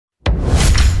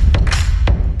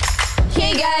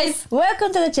guys,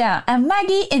 welcome to the channel. I'm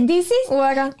Maggie and this is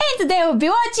Laura. And today we'll be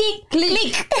watching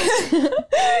Click.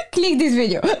 Click this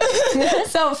video.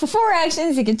 So for full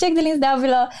reactions, you can check the links down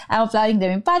below. I'm uploading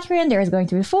them in Patreon. There is going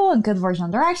to be full and cut version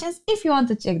of the reactions if you want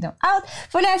to check them out.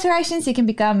 For last reactions, you can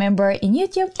become a member in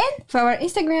YouTube and For our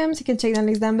Instagrams, you can check the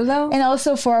links down below. and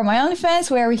also for my OnlyFans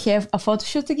where we have a photo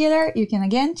shoot together. You can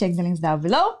again check the links down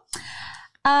below.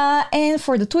 And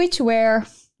for the Twitch where,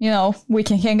 you know, we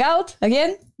can hang out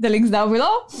again, the links down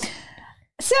below.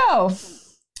 So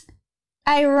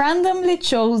I randomly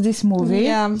chose this movie.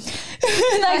 Yeah.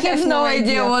 And I have no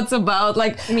idea what's about.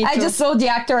 Like, Me I too. just saw the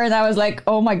actor and I was like,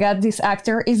 oh my god, this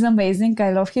actor is amazing.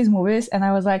 I love his movies. And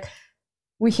I was like,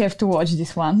 we have to watch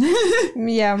this one.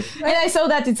 Yeah. And I saw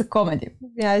that it's a comedy.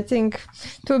 Yeah, I think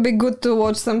it would be good to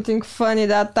watch something funny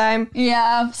that time.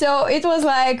 Yeah, so it was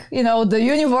like, you know, the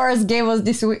universe gave us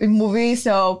this movie,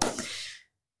 so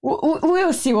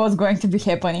we'll see what's going to be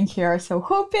happening here. So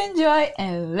hope you enjoy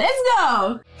and let's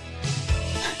go!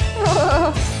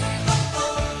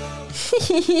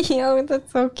 Oh,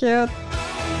 that's so cute.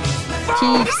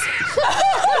 Chiefs.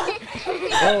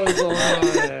 What was going on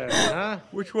there, huh?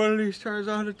 Which one of these turns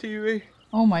on the TV?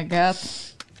 Oh my god.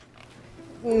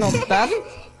 Not that.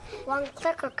 One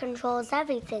clicker controls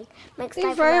everything. Makes If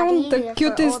life I a lot want the easier for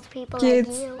cutest old people kids.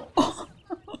 like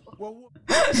you.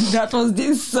 That was the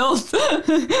insult.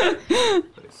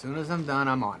 As soon as I'm done,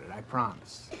 I'm on it. I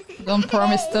promise. Don't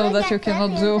promise stuff that you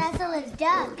cannot do. Vessel is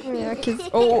done. Yeah, kids.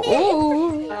 Oh,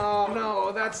 oh. Oh,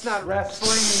 no, that's not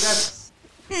wrestling. That's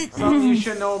something you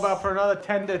should know about for another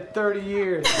 10 to 30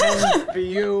 years. 10 for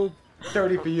you,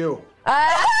 30 for you.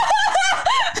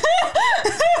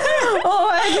 Oh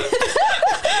my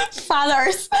god.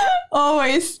 Fathers.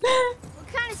 Always. What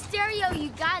kind of stereo you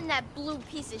got in that blue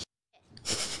piece of shit?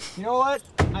 You know what?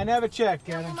 I never checked,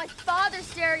 Well, Kenny. my father's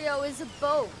stereo is a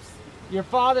Bose. Your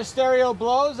father's stereo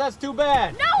blows? That's too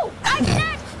bad. No! I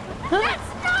said...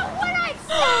 That's not what I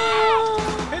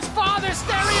said! His father's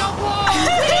stereo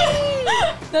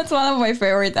blows! That's one of my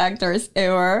favorite actors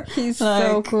ever. He's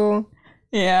so cool.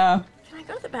 Yeah. Can I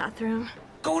go to the bathroom?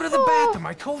 Go to the bathroom.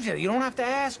 I told you. You don't have to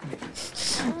ask me.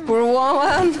 Poor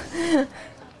woman.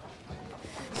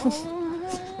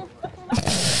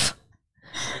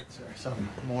 Some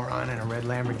moron in a red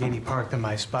Lamborghini parked in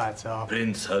my spot, so...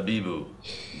 Prince Habibu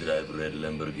drive red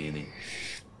Lamborghini.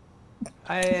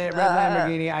 red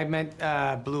Lamborghini, I meant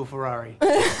blue Ferrari.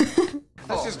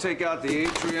 Let's just take out the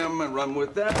atrium and run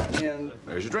with that, and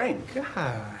there's your drain.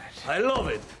 God. I love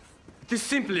it. It is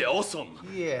simply awesome.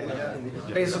 Yeah.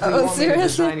 Basically, Oh, want me to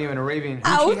seriously? design you an Arabian Gucci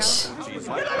Ouch. house?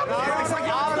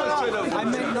 I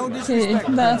meant no Okay,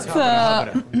 disrespect. that's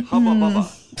Hubba bubba.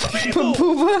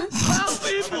 Booba.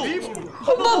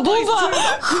 Hubba booba.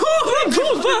 Hubba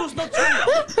booba.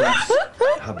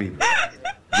 Habib.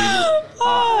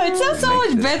 Oh, it sounds so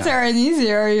much better and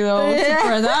easier, you know, to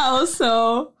pronounce.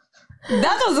 So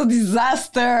that was a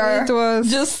disaster. It was.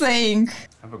 Just saying.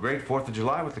 Have a great 4th of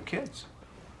July with the kids.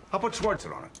 I'll put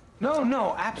Schwarzer on it.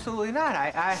 No, absolutely not.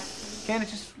 I can't it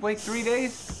just wait 3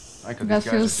 days? I could That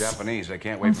these guys feels are Japanese. They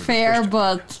can't wait for the Unfair, fish to-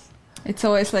 but it's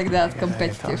always like that, Talk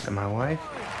competitive. to my wife.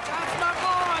 That's my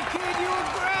boy, kid. You were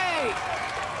great.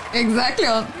 Exactly.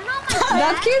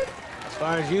 That kid? As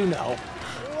far as you know.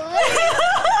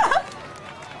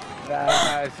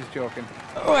 I was just joking.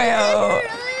 Well,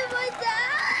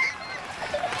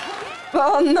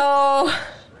 Oh no.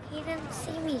 He didn't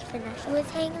see me finish. He was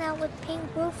hanging out with Pink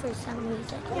Blue for some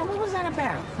reason. Yeah, what was that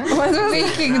about? What was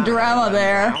making drama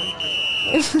there.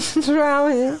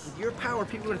 drama? With your power,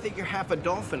 people are gonna think you're half a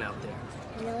dolphin out there.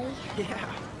 Really?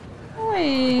 Yeah.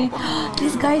 Oi.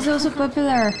 This guy is also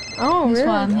popular. Oh, This really?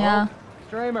 one, yeah.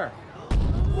 Stramer.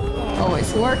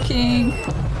 Always working.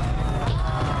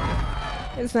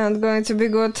 It's not going to be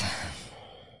good.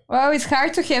 Well, it's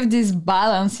hard to have this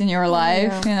balance in your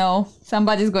life, you know.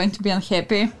 Somebody's going to be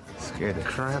unhappy. Scared the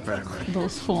crap out of me.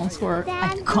 Those phones were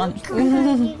Dad, iconic. you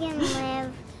can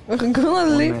live We're gonna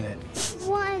 1 leave. minute.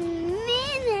 1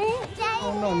 minute.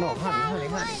 Oh, no, honey.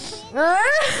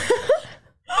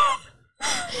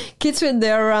 Kids with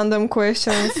their random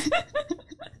questions.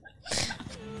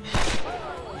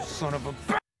 Son of a...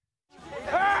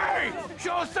 Hey!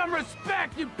 Show us some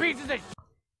respect, you pieces of...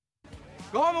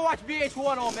 Go home and watch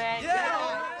VH1, old man.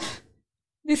 Yeah!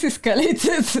 This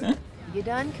escalated. You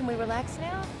done? Can we relax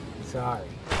now? Sorry.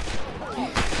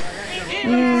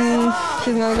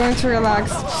 She's not going to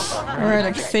relax.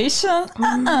 Relaxation?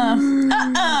 Go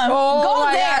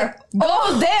there!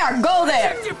 Go there! Go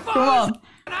there! Come on.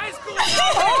 High school,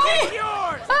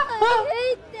 yours! I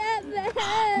hate that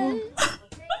man.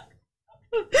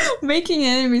 Making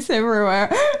enemies everywhere.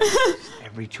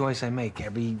 Every choice I make,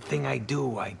 everything I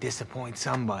do, I disappoint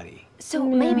somebody. So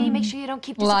maybe make sure you don't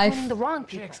keep disappointing the wrong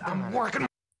people. Chicks, I'm working my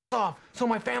off so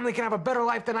my family can have a better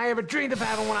life than I ever dreamed of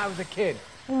having when I was a kid.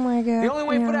 Oh my god. The only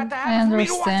way for that to I happen is for me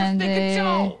to watch a understand stinking it.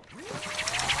 show.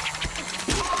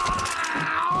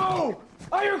 Ow!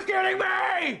 Are you kidding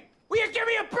me? Will you give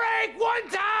me a break one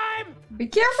time? Be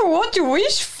careful what you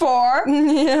wish for.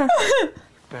 Yeah.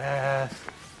 Beth.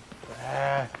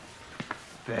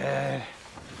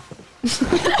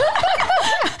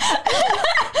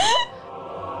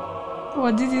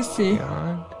 What did you see?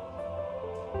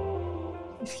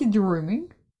 Is he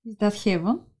dreaming? Is that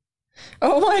heaven?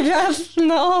 Oh my god,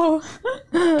 no.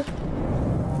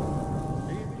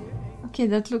 Okay,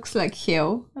 that looks like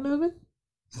hell a little bit.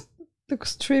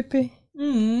 Looks trippy.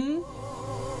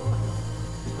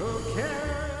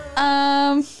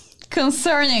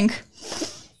 Concerning.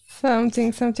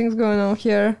 Something's going on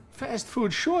here. Fast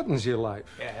food shortens your life.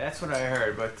 Yeah, that's what I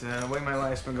heard, but the way my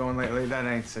life's been going lately, that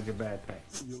ain't such a bad thing.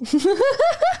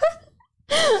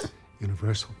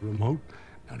 Universal remote,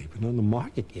 not even on the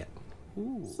market yet.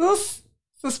 So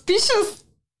suspicious,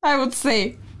 I would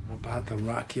say. I'm about to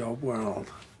rock your world.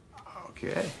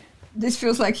 Okay. This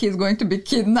feels like he's going to be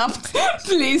kidnapped.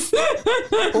 Please.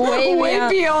 Way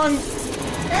beyond.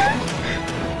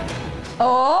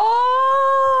 Oh!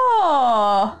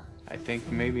 I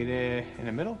think maybe they're in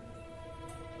the middle.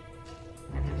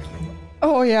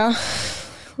 Oh yeah.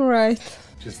 Right.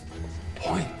 Just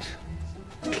point,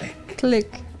 Click.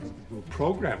 it will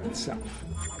program itself.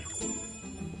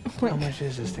 How much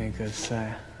is this thing? Cause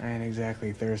I ain't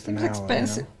exactly thirsty now. It's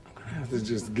expensive. I have to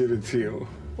just get it to you.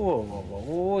 Whoa,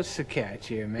 what's the catch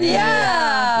here, man?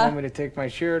 Yeah. Want me to take my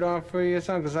shirt off for you or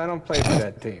something? Cause I don't play for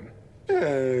that team.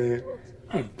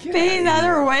 Pay in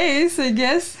other ways, I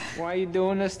guess. Why are you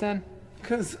doing this then?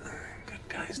 Because good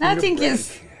guys Nothing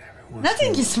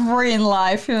is free in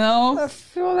life, you know. I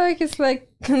feel like it's like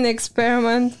an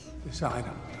experiment. This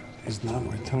item is not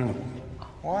returnable.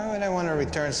 Why would I want to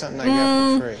return something I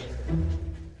got for free?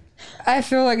 I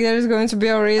feel like there is going to be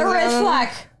a reason. A red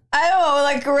flag. I don't know,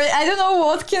 like I don't know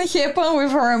what can happen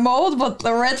with a remote, but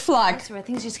a red flag. So I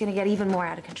think it's just gonna get even more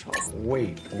out of control.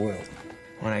 Wait, Will.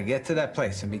 When I get to that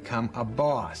place and become a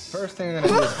boss, first thing I'm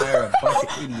gonna do is hire a bunch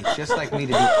of idiots just like me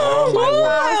to do all my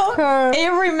work. Her.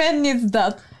 Every man needs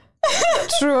that.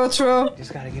 True.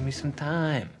 Just gotta give me some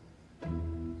time.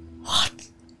 What?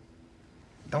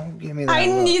 Don't give me that I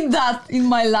look. need that in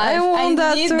my life. I want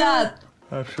that need too. that.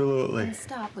 Absolutely.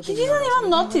 Stop with He didn't even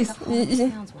notice.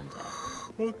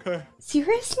 Okay.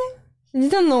 Seriously? You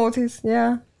didn't notice,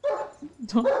 yeah.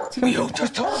 You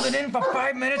just hold it in for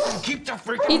 5 minutes and keep the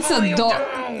freaking It's a volume dog.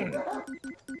 down.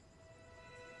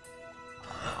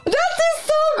 That is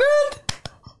so good!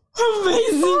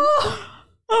 Amazing!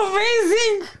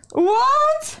 Amazing!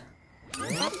 What?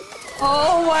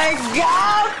 Oh my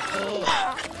god!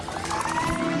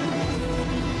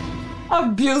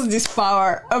 Abuse this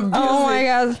power. Abuse Oh my it.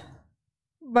 god.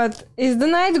 But is the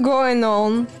night going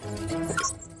on?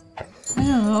 I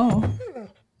don't know.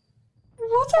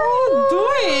 What are you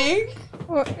doing?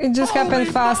 Oh, it just happened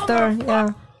faster,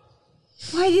 yeah.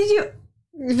 Why did you?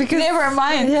 Because Never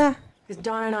mind. Yeah. Because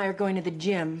Dawn and I are going to the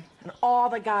gym, and all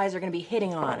the guys are going to be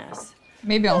hitting on us.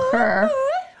 Maybe on her.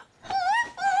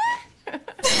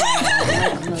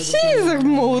 She is a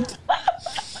mood.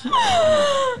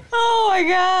 Oh my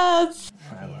god.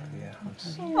 I love you.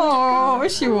 Oh,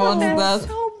 she wants that.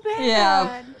 So bad.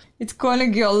 Yeah. It's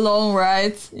calling you alone,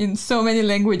 right? In so many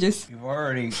languages. You've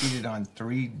already cheated on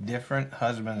 3 different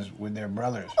husbands with their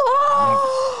brothers.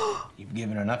 You've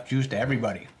given enough juice to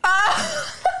everybody.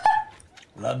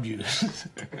 Love juice.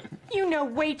 You know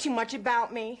way too much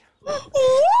about me.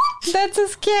 That's a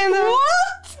scandal.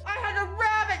 What? I had a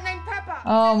rabbit named Peppa.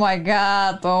 Oh my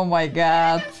god. Oh my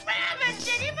god. Rabbit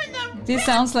did even the This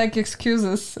sounds like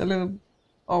excuses a little.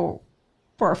 Oh,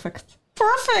 perfect.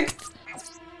 Perfect.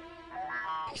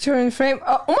 Picture in frame.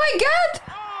 Oh my god!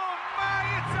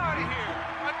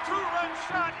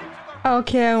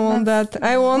 Okay, I want that.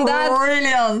 I want that.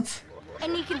 Brilliant.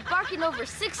 And you can bark in over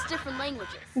 6 different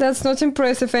languages. That's not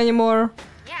impressive anymore.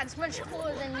 Yeah, it's much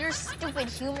cooler than your stupid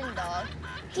human dog.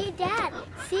 Hey, Dad,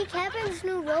 see Kevin's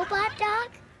new robot dog?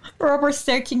 Robert's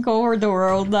taking over the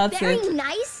world. That's Very it.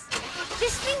 nice.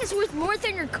 This thing is worth more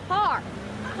than your car.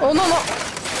 Oh no.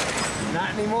 Not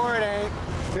anymore, it ain't.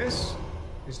 This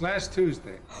is last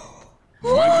Tuesday.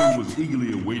 Michael was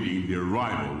eagerly awaiting the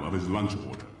arrival of his lunch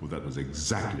order. Well, that was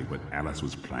exactly what Alice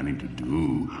was planning to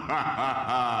do.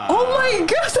 Oh my god,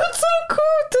 that's so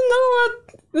cool to know what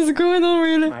is going on,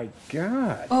 really. My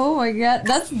God. Oh my god.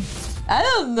 That's. I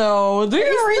don't know. Do you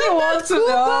really want to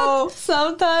know?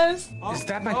 Sometimes. Is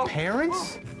that my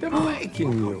parents? They're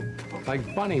making you.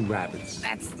 Like bunny rabbits.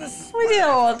 We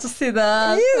didn't want to see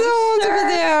that. You don't want to be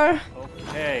there.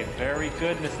 Okay, very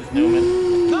good, Mrs.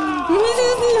 Newman.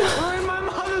 I'm my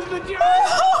mother's vagina.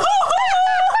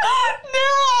 No!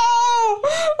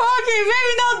 Okay,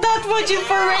 maybe not that much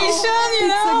information, you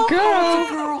know? It's a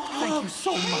girl. Thank you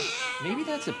so much. Maybe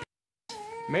that's a.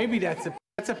 Maybe that's a.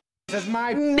 That's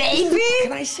my. Maybe?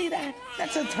 Can I see that?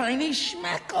 That's a tiny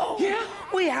schmeckle. Yeah.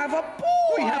 We have a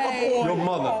boy. We have a boy. Your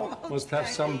mother must have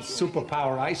some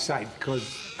superpower eyesight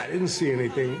because I didn't see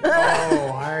anything.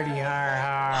 Oh, hardy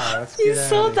har. Let's get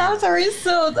Insult after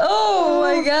insult. Oh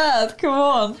my god, come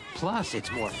on. Plus, it's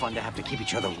more fun to have to keep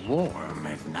each other warm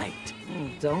at night.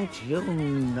 Don't you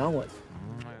know it?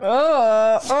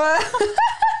 The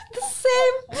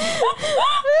same.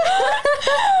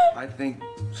 I think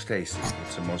Stacy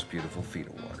gets the most beautiful feet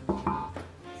award.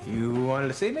 You wanted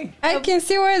to see me? I can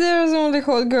see why there's only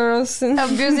hot girls.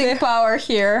 Abusing power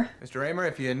here. Mr. Raymer,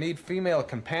 if you need female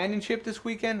companionship this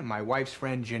weekend, my wife's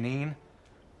friend Janine.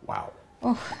 Wow.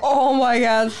 Oh my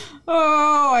god.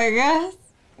 Oh my god.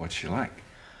 What's she like?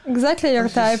 Exactly your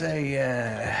Let's type. just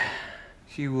say,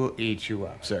 she will eat you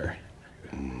up, sir.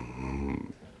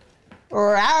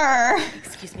 Rawr.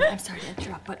 Excuse me, I'm sorry to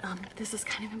interrupt, but this is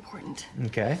kind of important.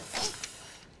 Okay.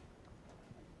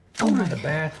 Go to the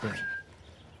bathroom.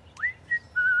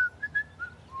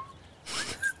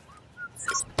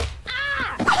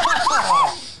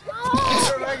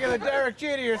 You're making a Derek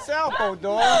Jeter yourself, old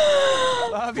dog.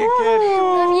 Love you, kid.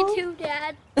 Love you too,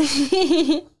 Dad.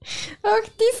 Oh,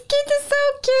 this kid is so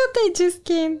cute. I just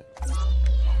came.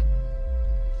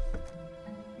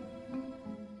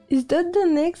 Is that the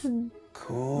next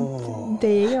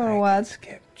day or what?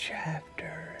 Skip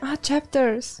chapter. Ah,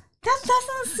 chapters. That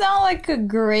doesn't sound like a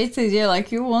great idea.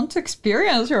 Like, you want to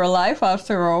experience your life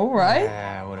after all, right?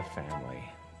 Ah, what a family.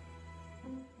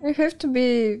 You have to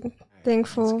be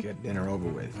thankful. Let's get dinner over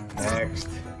with. Next.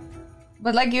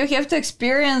 But like, you have to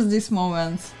experience these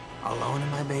moments. Alone in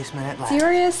my basement at last.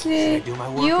 Seriously? Should I do my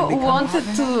work You and become wanted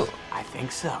happy to now? I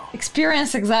think so.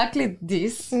 experience exactly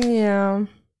this? Yeah,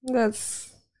 that's.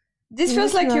 This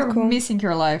feels That's like not you're cool. missing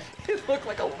your life. It looked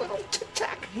like a little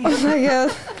tic-tac. Oh my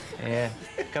god. Yeah,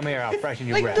 come here, I'll freshen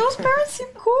your Like, breath. those parents seem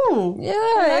cool. Yeah,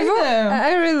 I like them.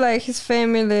 I really like his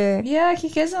family. Yeah, he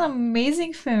has an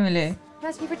amazing family. You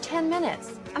asked me for 10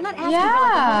 minutes. I'm not asking Yeah. for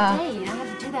like a whole day. You don't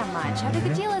have to do that much. How big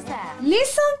a deal is that?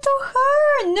 Listen to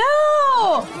her!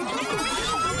 No!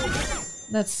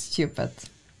 That's stupid.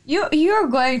 You're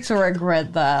going to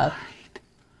regret that.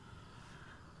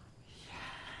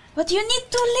 But you need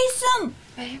to listen!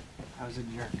 Babe. I was a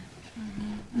jerk.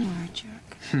 You are a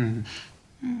jerk.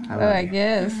 I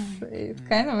guess. It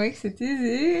kind of makes it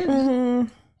easy.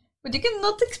 But you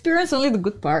cannot experience only the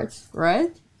good parts, right?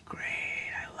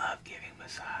 Great, I love giving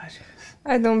massages.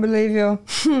 I don't believe you.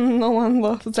 No one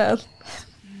loves that.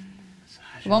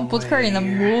 Won't put her in a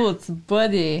mood,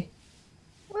 buddy.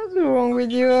 What's wrong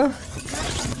with you?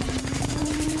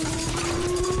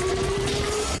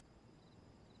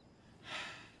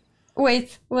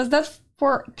 Wait, was that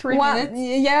for 3 minutes?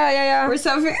 Yeah. Or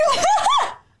something?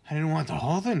 I didn't want the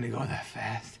whole thing to go that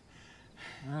fast.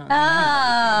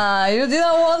 Ah, you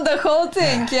didn't want the whole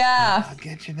thing, yeah. I'll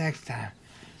get you next time.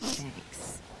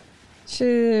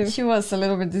 She was a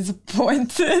little bit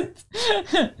disappointed.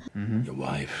 Your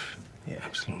wife,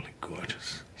 absolutely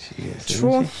gorgeous. She is.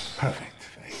 True. Perfect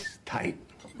face, tight,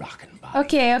 rockin' body.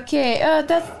 Okay,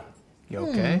 that's You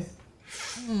okay?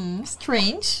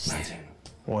 strange.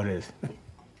 What is?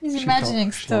 He's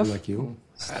imagining stuff. Like you.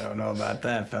 I don't know about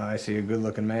that, fella. I see a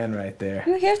good-looking man right there.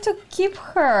 You have to keep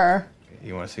her.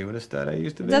 You want to see what a stud I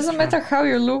used to It be? doesn't matter how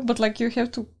you look, but like, you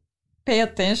have to pay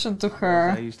attention to I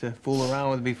her. used to fool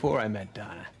around with before I met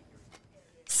Donna.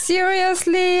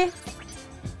 Seriously?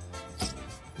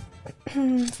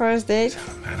 First date?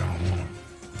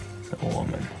 A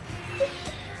woman.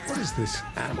 What is this,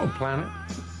 Animal Planet?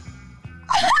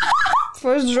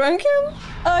 First drinking?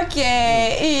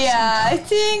 Okay, yeah, I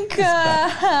think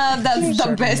that's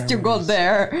the best you got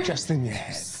there. Just in your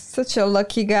head. Such a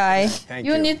lucky guy. Thank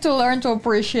You need to learn to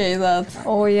appreciate that.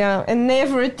 Oh yeah, and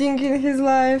everything in his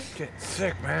life. Getting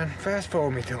sick, man. Fast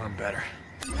forward me till I'm better.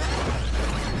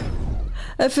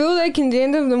 I feel like in the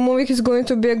end of the movie he's going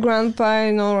to be a grandpa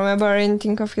and not remember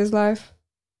anything of his life.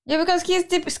 Yeah, because he's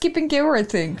skipping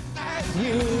everything.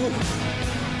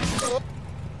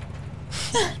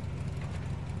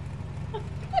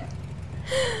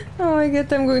 Oh my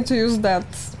god, I'm going to use that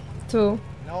too.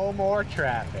 No more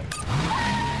traffic.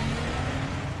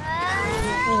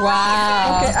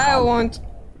 Wow. Okay, I won't.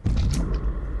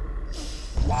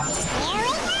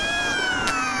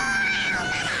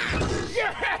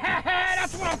 Yeah,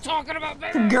 that's what I'm talking about,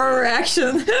 baby. Girl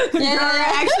reaction. Girl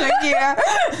reaction here.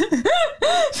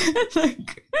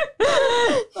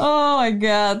 Oh my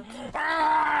god.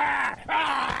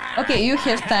 Okay, you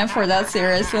have time for that,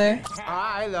 seriously.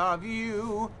 I love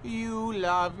you, you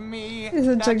love me. He's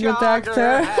such a good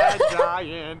actor.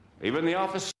 Even the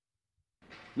office.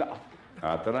 No,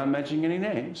 not that I'm mentioning any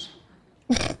names.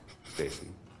 Stacy.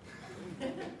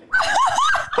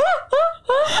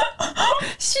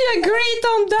 She agreed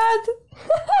on that.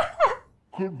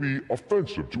 Could be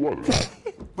offensive to others.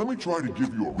 Let me try to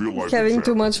give you a real life Having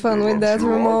too much fun with that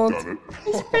remote.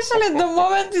 Especially at the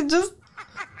moment it just...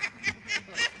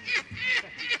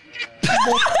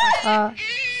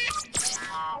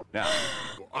 Now,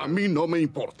 a mí no me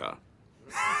importa.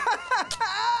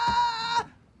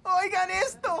 Oigan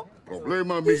esto.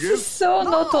 Problema, This Miguel. is so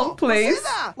not on place,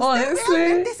 honestly.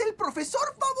 Realmente es el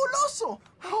profesor fabuloso.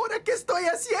 Ahora, ¿qué estoy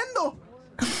haciendo?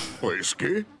 Pues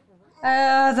qué?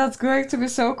 That's going to be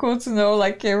so cool to know,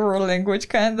 like, every language,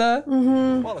 kinda.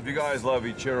 Well, if you guys love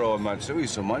Ichiro and Matsui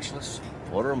so much, let's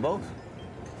order them both.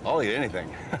 I'll eat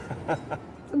anything.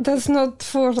 That's not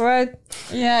food, right?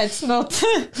 Yeah, it's not.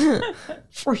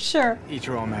 For sure.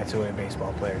 Ichiro and Matsui are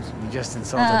baseball players. You just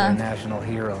insulted their national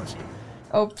heroes.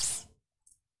 Oops.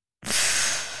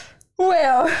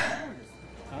 Well.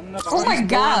 Oh my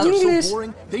god. English. So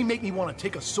boring, they make me want to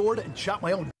take a sword and chop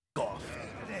my own off.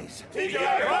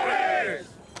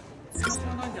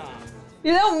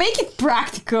 You know, make it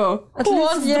practical. At Who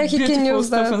least, wants yeah, the he can beautiful use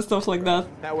stuff that. and stuff like that?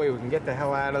 That way we can get the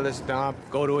hell out of this dump,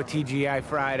 go to a TGI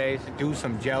Fridays, do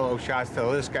some Jello shots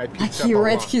till this guy pukes up He a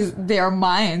read lung. their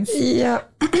minds. Yeah.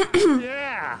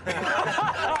 Yeah.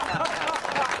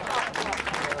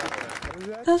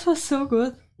 That was so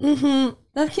good.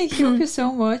 That can help you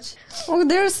so much. Oh,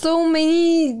 there's so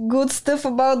many good stuff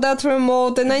about that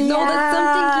remote, and I know that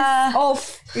something is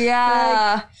off.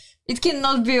 Yeah. It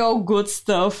cannot be all good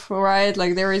stuff, right?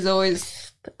 Like, there is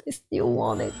always... But I still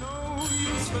want it.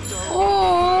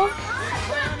 Oh!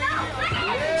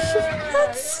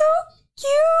 That's so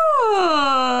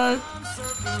cute!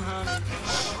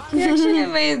 You actually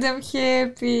made them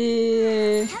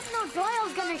happy. Hypno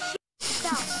Doyle's gonna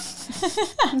stuff.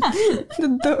 The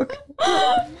dog.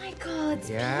 Oh my god, it's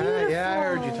beautiful. Yeah, I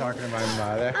heard you talking to my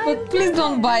mother. But please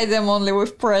don't buy them only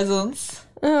with presents.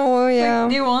 Oh, well, yeah.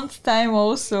 Like, they want time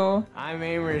also. I'm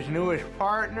Amer's newest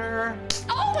partner.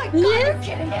 Oh my god, you're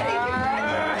kidding me.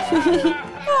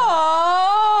 Aww.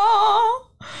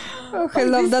 Oh, I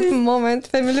love that moment,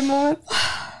 family moment.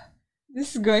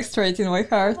 This is going straight in my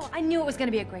heart. I knew it was going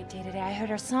to be a great day today. I heard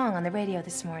our song on the radio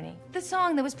this morning. The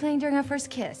song that was playing during our first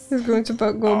kiss. He's going to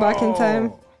go back in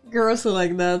time. Girls are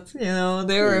like that, you know,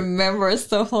 they remember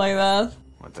stuff like that.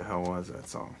 What the hell was that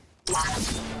song?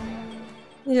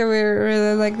 Yeah, we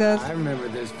really like that. I remember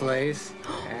this place.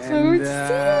 So And, it's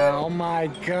oh my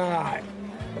god.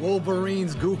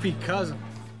 Wolverine's goofy cousin.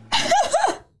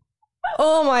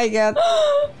 Oh my god.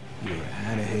 You're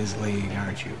out of his league,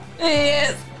 aren't you?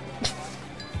 Yes.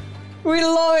 We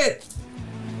love it.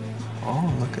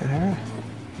 Oh, look at her.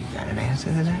 You got an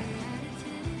answer to that?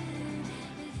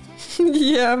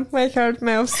 Yeah, my heart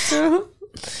melts too.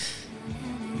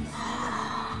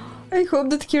 I hope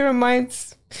that he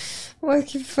reminds what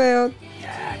he felt.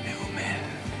 Yeah, Newman.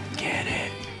 Get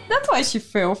it. That's why she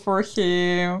fell for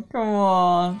him. Come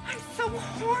on. I'm so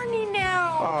horny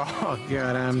now. Oh,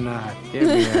 God, I'm not. Get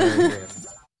me out of here.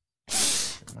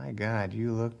 My God,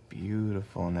 you look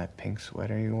beautiful in that pink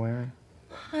sweater you're wearing.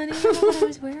 Honey, you know what I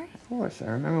was wearing? Of course, I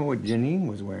remember what Janine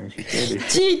was wearing. She said it.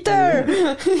 Cheater!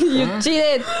 You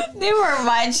cheated. Never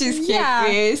mind, she's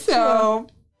happy.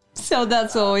 So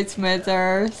that's all it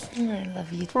matters. I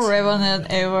love you Forever and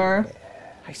ever.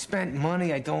 I spent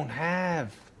money I don't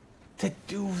have. To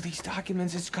do these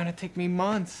documents, it's gonna take me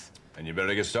months. And you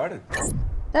better get started.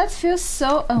 That feels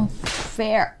so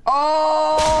unfair. Oh!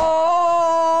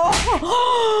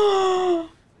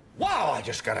 Wow, I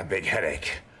just got a big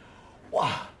headache.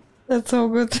 Wow. That's so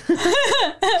good.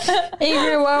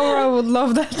 Angry Wawa would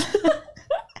love that.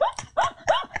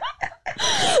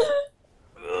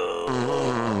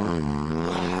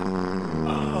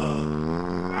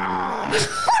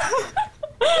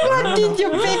 What did you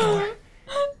pick?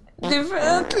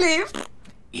 Definitely.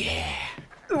 Yeah.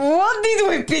 What did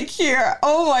we pick here?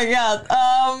 Oh my god.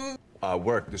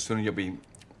 Work, the sooner you'll be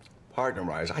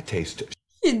partnerized. I taste it.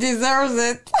 He deserves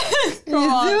it. You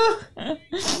do? I'm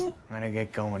gonna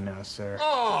get going now, sir.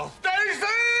 Oh, Stacy!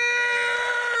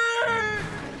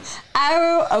 I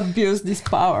will abuse this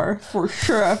power for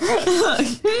sure.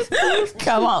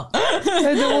 Come on.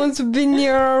 I don't want to be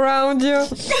near around you.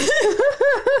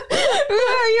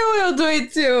 You will do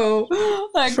it too.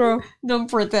 Like, True. don't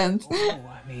pretend. Oh,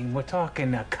 I mean, we're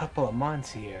talking a couple of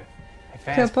months here. I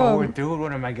fast forward through it,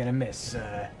 what am I gonna miss?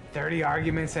 30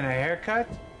 arguments and a haircut?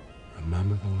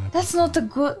 Remember the leopard? That's not a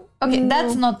good... Okay,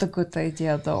 that's not a good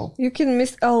idea though. You can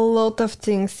miss a lot of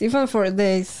things, even for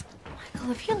days. Michael,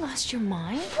 have you lost your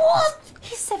mind? What?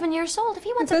 He's 7 years old. If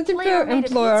he wants That's a your player-made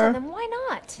employer. pizza, then why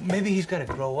not? Maybe he's gotta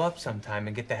grow up sometime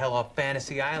and get the hell off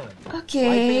Fantasy Island. Okay,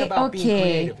 Life ain't about being okay.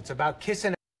 creative. It's about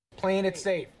kissing, playing it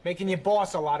safe, making your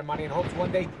boss a lot of money, and hopes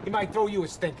one day he might throw you a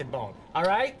stinking bone. All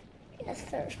right? Yes,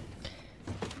 sir.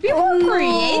 Be more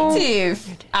creative.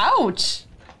 Ouch.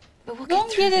 But we'll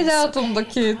Don't get it out on the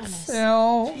kids, you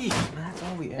know. That's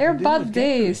all we They're bad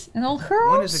days. And on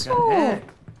her When is it gonna also. end?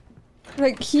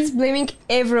 Like, he's blaming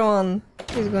everyone.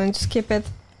 He's going to skip it.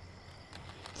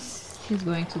 He's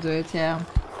going to do it, yeah.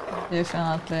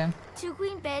 Definitely. 2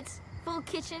 queen beds, full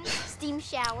kitchen, steam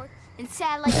shower, and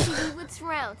satellite TV with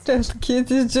surrounds. That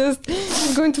kid is just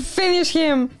going to finish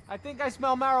him. I think I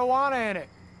smell marijuana in it.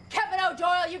 Kevin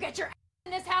O'Doyle, you get your ass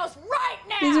in this house right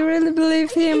now! Did you really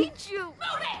believe him? You.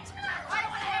 Move it! I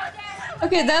don't want to hear that!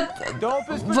 Okay, that...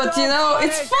 Dopest for But you know, dopest.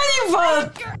 it's funny,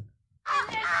 but...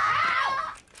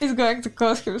 It's going to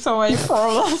cost him so many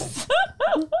problems.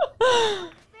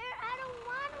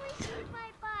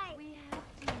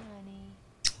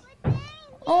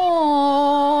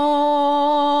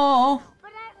 Oh.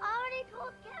 But I already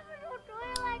told Kevin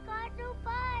O'Doyle I got no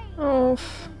bike. Oh.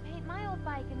 Paint my old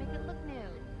bike and make it look new.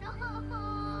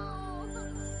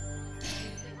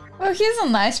 Well, he's a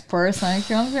nice person.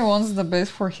 He only wants the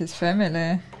best for his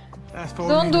family.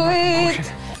 Don't do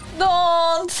it!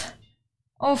 Don't!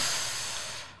 Oof.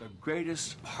 The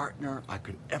greatest partner I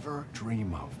could ever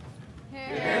dream of.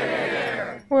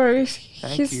 Where is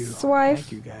his wife?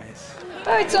 Thank you, guys.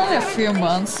 Oh, it's only a few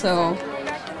months, so...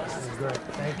 Good.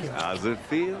 Thank you. How's it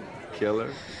feel,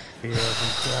 killer? Feels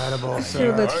incredible,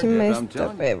 Sure that he I'm messed telling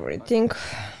up you. everything.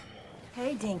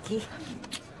 Hey, Dinky.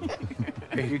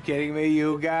 Are you kidding me?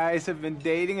 You guys have been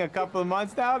dating a couple of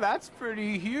months now? That's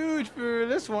pretty huge for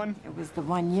this one. It was the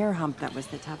 1-year hump that was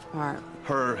the tough part.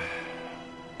 Her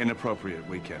inappropriate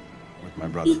weekend with my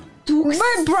brother. Took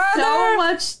My brother! so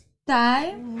much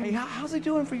time. Hey, how's it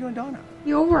doing for you and Donna?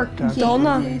 You're working.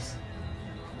 Donna.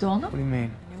 Donna? What do you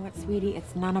mean? You know what, sweetie?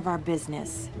 It's none of our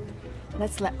business.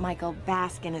 Let's let Michael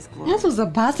bask in his glory. That was a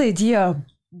bad idea.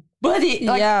 Buddy,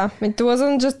 like, Yeah, it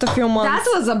wasn't just a few months.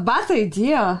 that was a bad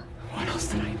idea. What else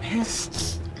did I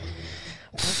miss?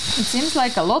 It seems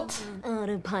like a lot.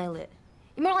 Autopilot.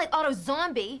 You're more like Auto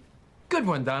Zombie. Good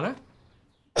one, Donna.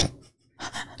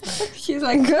 She's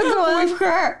like, good one with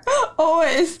her.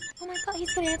 Always. Oh my god,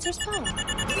 he's gonna answer his phone.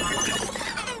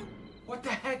 What the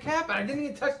heck happened? I didn't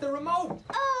even touch the remote.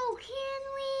 Oh, can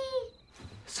we?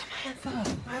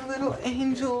 Samantha, my little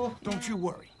angel. Don't you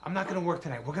worry. I'm not gonna work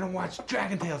tonight. We're gonna watch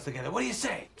Dragon Tales together. What do you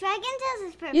say? Dragon Tales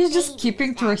is perfect. He's just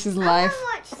keeping to his life.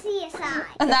 I watch CSI.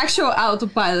 An actual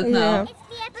autopilot now. It's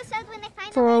the episode when they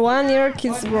find For 1 year,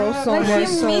 kids grow so Like, much. he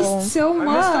So... missed so I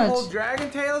missed the whole much. Dragon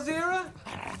Tales era?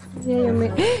 Yeah, you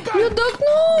mean... You don't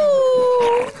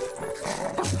know!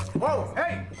 Whoa,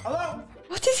 hey, hello?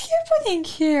 What is happening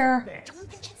here? Don't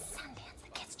mention Sundance. The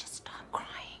kids just stop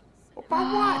crying. About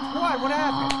what? What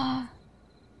happened?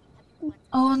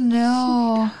 Oh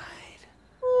no.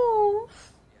 Oh.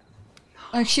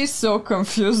 Like, she's so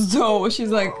confused though. She's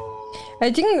like,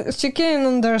 I think she can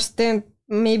understand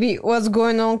maybe what's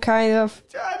going on, kind of.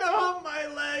 Tried to hump my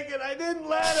leg and I didn't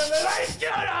let him and I should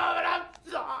have and I'm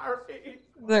sorry.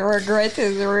 the regret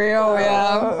is real,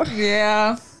 yeah.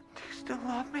 Yeah. Do you still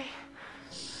love me?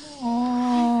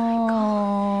 Oh.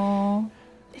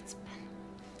 It's been...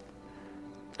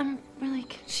 I'm really...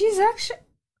 She's actually...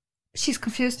 She's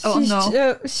confused. Oh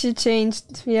no. She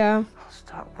changed, yeah.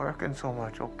 Stop working so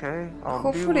much, okay?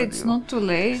 Hopefully it's not too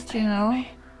late, you know.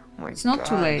 It's not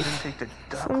too late.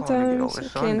 Sometimes you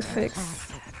can't fix.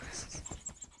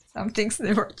 Some things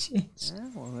never change. Yeah,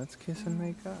 well, let's kiss and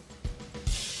make up.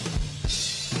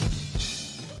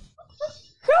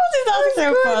 How did that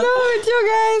happen? No, with you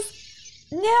guys.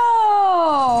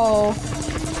 No!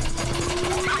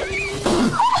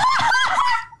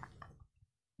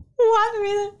 One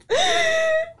minute.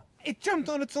 It jumped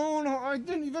on its own. I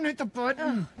didn't even hit the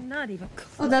button. Not even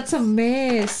close. Oh, that's a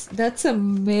mess. That's a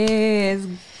mess.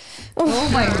 Oh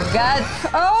my god.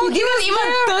 Oh, he didn't even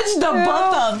touch the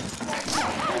button.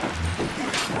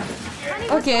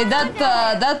 Okay,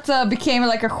 that became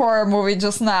like a horror movie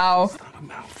just now. It's not a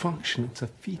malfunction, it's a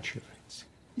feature.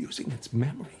 using its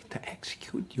memory to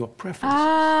execute your preferences.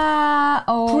 Ah,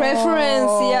 oh.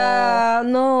 Preference, yeah,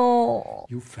 no.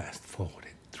 You fast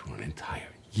forwarded through an entire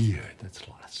year. That's a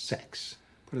lot of sex.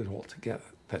 Put it all together,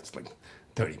 that's like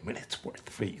 30 minutes worth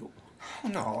for you. Oh,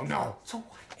 no, no. So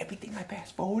what? Everything I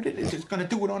fast forwarded is just gonna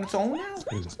do it on its own now?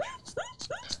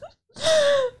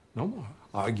 No more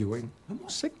arguing, no more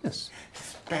sickness.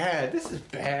 It's bad. This is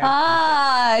bad.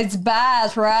 Ah, it's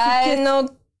bad, right? You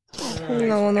cannot.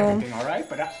 No, no. Everything all right,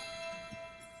 but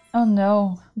Oh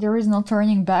no, there is no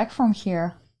turning back from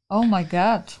here. Oh my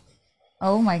god.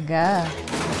 Oh my god.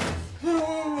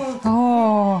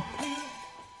 Oh.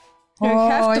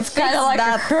 Oh, it's kind of like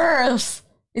a curse.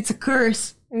 It's a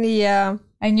curse. Yeah.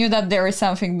 I knew that there is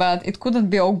something, but it couldn't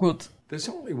be all good. There's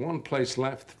only one place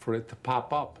left for it to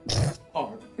pop up.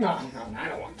 oh no, I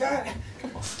don't want that.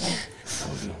 Come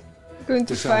on. Going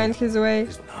to find his way.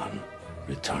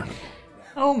 Non-returnable.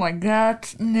 Oh my god,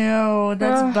 no,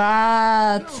 that's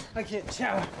bad. I can't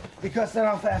shower because then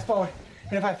I'll fast forward.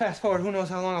 And if I fast forward, who knows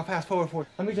how long I'll fast forward for.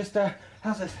 Let me just,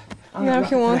 how's this? Now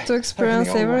he wants to experience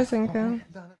everything.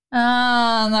 Yeah.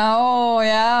 Ah, no,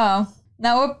 yeah.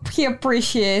 Now he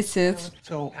appreciates it.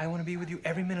 So I want to be with you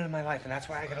every minute of my life, and that's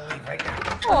why I gotta leave right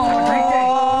now.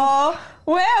 Oh,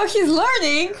 well, he's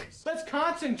learning. Let's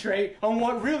concentrate on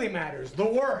what really matters, the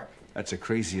work. That's the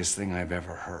craziest thing I've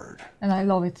ever heard. And I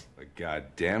love it. But God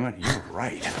damn it, you're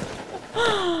right.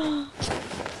 I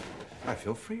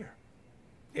feel freer.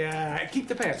 Yeah, keep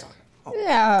the pants on. Oh,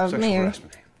 Yeah, sexual maybe.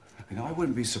 harassment. You know, I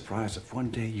wouldn't be surprised if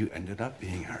one day you ended up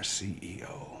being our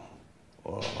CEO.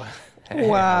 Oh,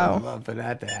 Wow. I'd love for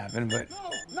that to happen, but No!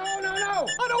 I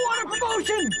don't want a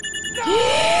promotion!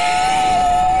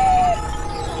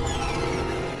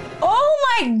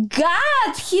 Oh my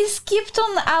god, he skipped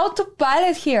on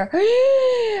autopilot here.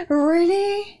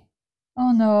 Really?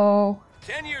 Oh no.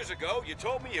 10 years ago, you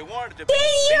told me you wanted to 10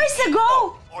 years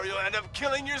ago! or you'll end up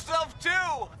killing yourself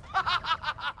too!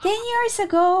 10 years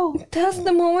ago. That's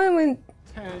the moment when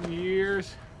 10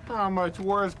 years? How much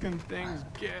worse can things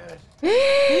get?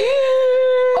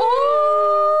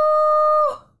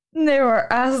 Oh!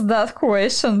 Never asked that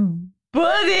question.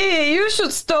 Buddy, you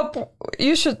should stop.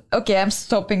 You should. Okay, I'm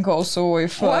stopping also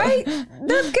with. Why?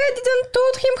 That guy didn't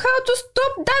taught him how to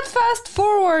stop that fast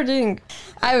forwarding.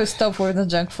 I will stop with the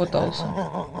junk food also.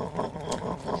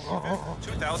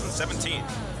 2017.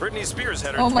 Britney Spears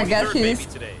had her Oh my 23rd god, baby he's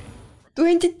today.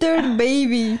 23rd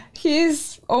baby.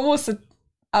 He's almost at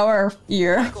our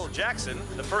year. Michael Jackson,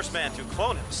 the first man to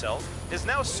clone himself, is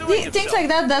now suing himself. Things like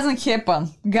that doesn't happen,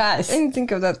 guys.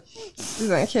 Anything of that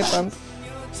doesn't happen.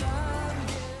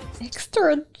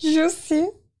 Extra juicy.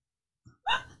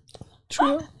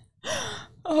 True.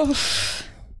 Oh.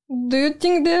 Do you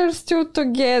think they're still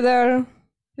together?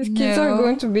 His kids are No.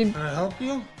 going to be. Can I help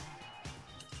you?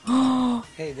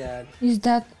 Hey, Dad. Is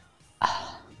that?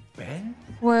 Ben?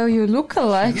 Well, you look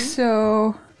alike,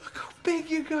 so. Look how big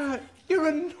you got. You're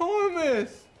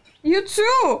enormous. You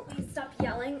too. Stop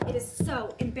yelling. It is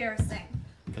so embarrassing.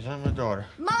 Because I'm a daughter.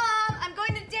 Mom, I'm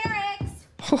going to Derek's.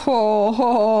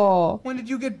 Oh. When did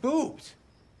you get boobs?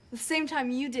 The same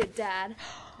time you did, Dad.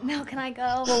 Now can I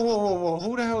go? Whoa.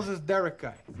 Who the hell is this Derek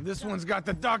guy? This one's got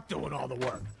the duck doing all the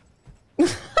work.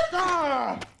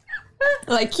 Ah!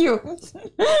 Like you.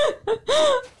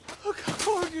 Look how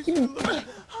gorgeous you look. I'm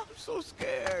so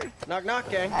scared. Knock, knock,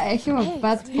 gang. I have a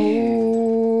bad.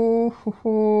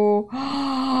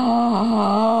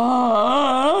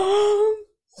 Oh.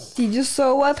 Did you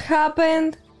saw what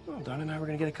happened? Well, Don and I were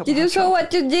gonna get a couple. Did you hot saw chocolate.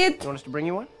 what you did? You want us to bring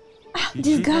you one?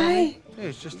 This guy. Hey,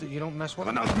 it's just that you don't mess with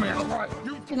another man. All right.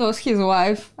 He lost his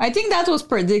wife. I think that was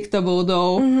predictable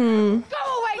though. Mm-hmm. Go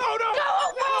away! Go away!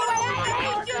 I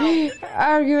hate you!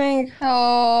 Arguing.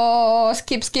 Oh,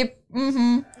 skip.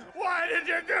 Mm-hmm. Why did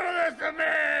you do this to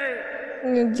me?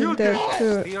 You did that to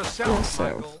Yourself,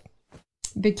 yourself. Michael.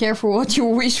 Be careful what you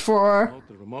wish for.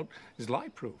 The remote is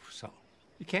lie-proof, so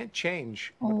you can't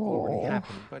change what already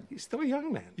happened. But he's still a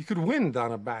young man. You could win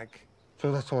Donna back.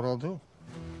 So that's what I'll do.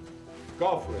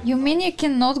 Go for it. You mean you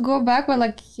cannot go back, but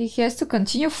like he has to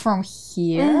continue from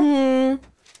here? Mm-hmm.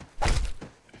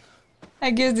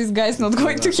 I guess this guy's not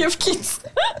going to have kids.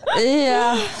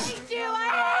 Yeah.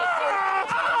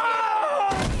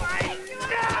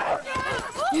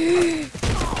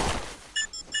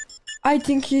 I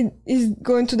think he is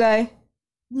going to die.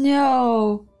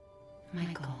 No.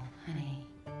 Michael, honey,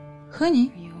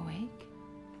 Honey? are you awake?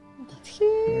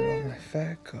 You're my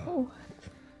fat girl.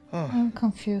 Oh, I'm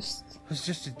confused. it was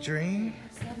just a dream.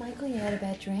 Is that Michael? You had a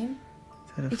bad dream?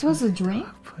 It was a dream?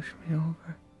 Push me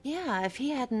over. Yeah, if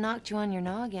he hadn't knocked you on your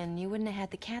noggin, you wouldn't have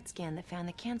had the CAT scan that found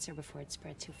the cancer before it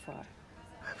spread too far.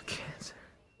 I have cancer.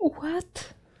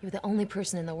 What? You were the only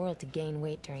person in the world to gain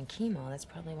weight during chemo. That's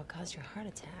probably what caused your heart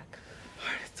attack.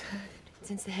 Heart attack?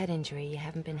 Since the head injury, you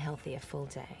haven't been healthy a full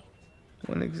day.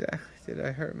 When exactly did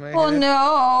I hurt my Oh head?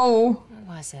 no!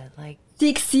 What was it, like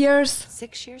 6 years.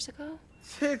 6 years ago?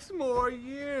 6 more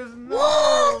years. No.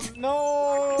 What?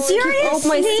 No. Seriously? Keep up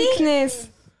my sickness.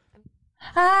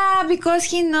 Ah, because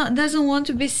he doesn't want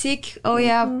to be sick. Oh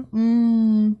yeah.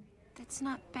 That's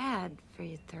not bad for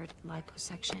your third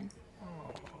liposuction.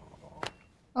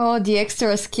 Oh, the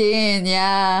extra skin,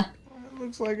 yeah. It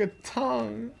looks like a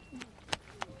tongue.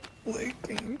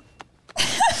 Licking.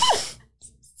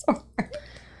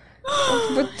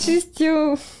 But she's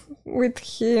still with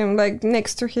him, like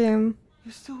next to him.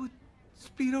 You're still with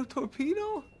Speedo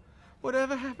Torpedo?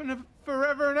 Whatever happened to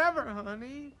forever and ever,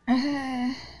 honey?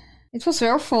 It was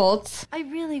your fault. I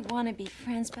really want to be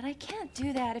friends, but I can't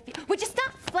do that if you... Would you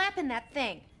stop flapping that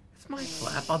thing? It's my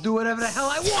flap. I'll do whatever the hell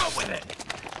I want with it.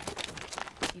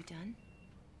 You done?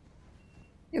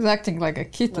 He's acting like a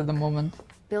kid at the moment.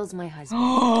 Bill's my husband.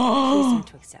 Please don't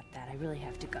to accept that. I really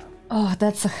have to go. Oh,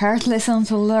 that's a hard lesson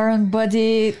to learn,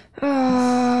 buddy.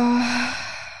 Oh.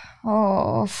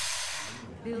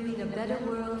 Building a better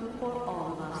world for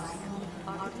all of us.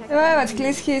 Well, at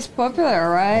least he's popular,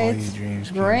 right? All your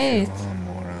dreams Great. came true, oh,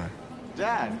 moron.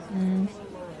 Dad.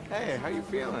 Hey, how you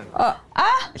feeling?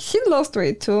 He lost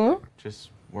weight too. Just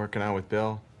working out with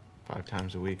Bill 5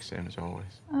 times a week, same as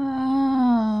always.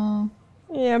 Oh.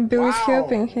 Yeah, Bill is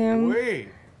helping him. Wait.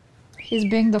 He's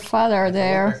being the father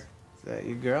there. Is that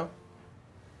your girl?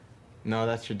 No,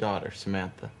 that's your daughter,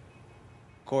 Samantha.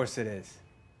 Of course it is.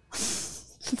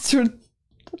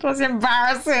 That was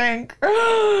embarrassing.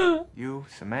 You,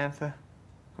 Samantha,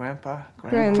 Grandpa,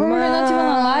 Grandma. Probably not even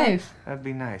alive. That'd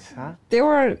be nice, huh? They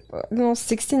were,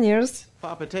 16 years.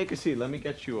 Papa, take a seat. Let me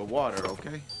get you a water,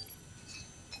 okay?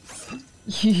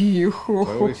 What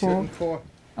are we sitting for?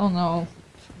 Oh no.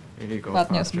 Here you go. Bad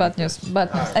news, bad news,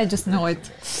 bad news. I just know it.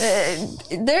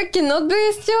 They cannot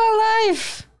be still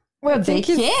alive. Well, I they think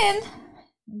it's can.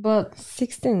 But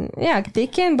 16. Yeah, they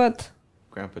can, but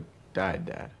Grandpa died,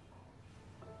 Dad.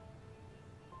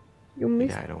 you He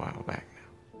missed. died a while back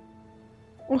now.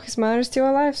 Oh, his mother is still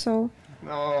alive, so.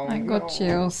 No, I got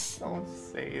chills. Don't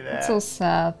say that. It's so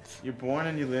sad. You're born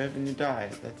and you live and you die.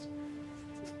 That's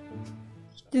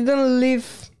He didn't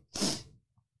live.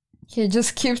 He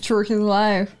just kept through his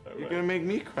life. You're gonna make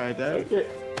me cry, Dad. You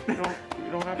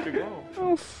don't have to go.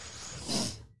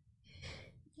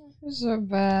 So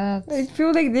bad. I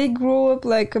feel like they grew up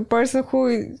like a person who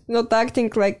is not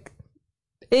acting like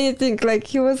anything, like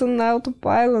he was an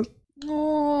autopilot.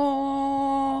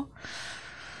 Oh.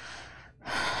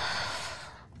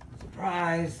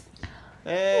 Surprise!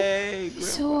 Hey, Grandpa.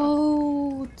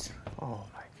 So. Oh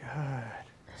my God.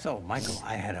 So, Michael,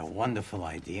 I had a wonderful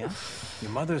idea.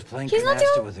 Your mother's playing He's not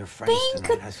canasta even with her friends paying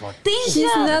tonight. I thought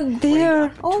He's not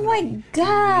there. Oh my me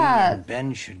god. and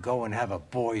Ben should go and have a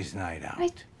boys' night out.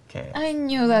 I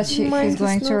knew that he's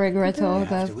going to regret all We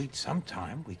that. have to eat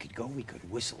sometime. We could go. We could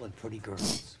whistle at pretty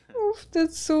girls. Oof,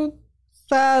 that's so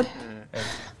sad. Hey,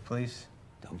 please.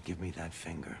 Don't give me that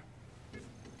finger.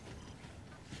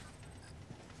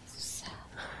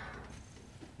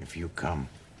 If you come,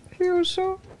 You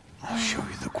sure? I'll show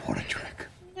you the quarter trick.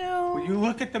 No. Will you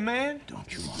look at the man?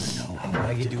 Don't you want to know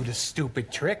How you do this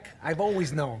stupid trick? I've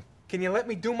always known. Can you let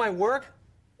me do my work?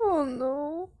 Oh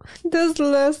no. That's the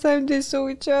last time they saw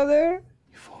each other.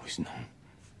 You've always known.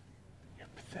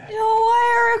 No, why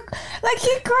are like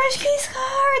he crushed his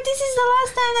heart? This is the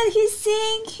last time that he's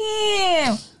seeing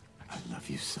him. I love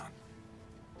you, son.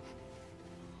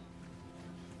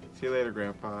 See you later,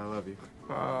 Grandpa. I love you.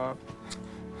 Bob.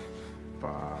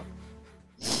 Bob.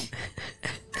 This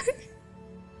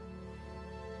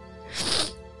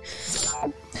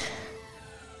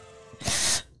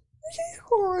is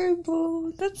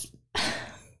horrible. That's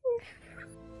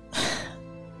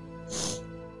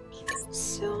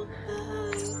so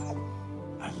nice.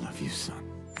 I love you, son.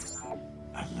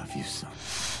 I love you, son.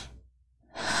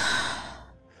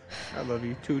 I love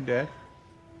you too, Dad.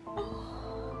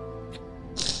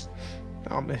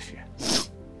 I'll miss you.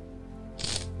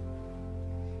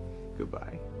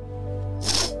 Goodbye.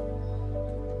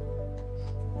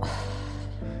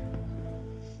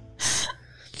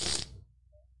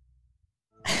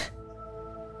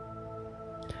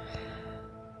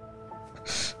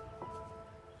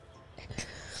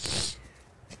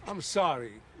 I'm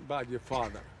sorry about your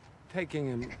father. Taking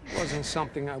him wasn't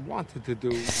something I wanted to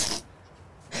do.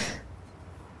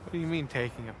 What do you mean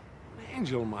taking him? An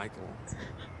angel, Michael.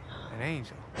 An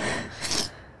angel?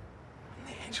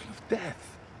 The angel of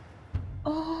death.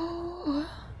 Oh.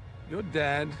 Your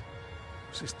dad, it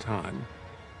was his time.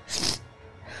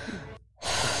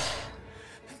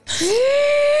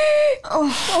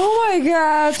 Oh my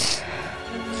god.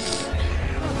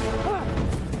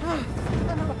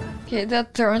 Okay,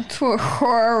 that turned to a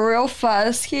horror real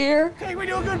fast here. Take me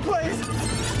to a good place.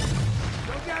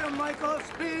 Go get him, Michael.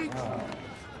 Speed.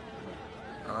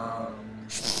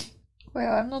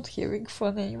 Well, I'm not having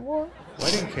fun anymore.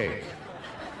 Wedding cake.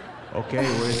 Okay,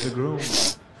 where's the groom?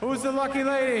 Who's the lucky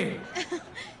lady?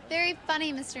 Very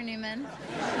funny, Mr. Newman.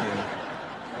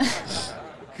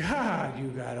 God, you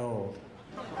got old.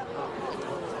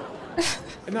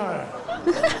 No.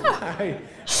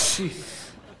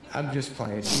 I'm just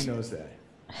playing. She knows that.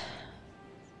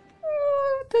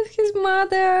 Oh, that's his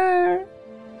mother.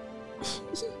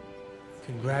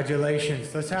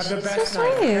 Congratulations. Let's have the She's best so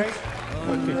night. sweet. Okay?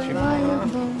 Look at you.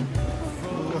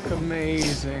 You look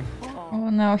amazing. Oh,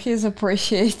 now he's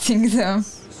appreciating them.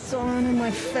 Sorna,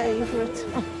 my favorite.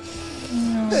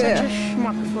 No. Such a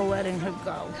schmuck for letting her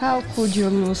go. How could you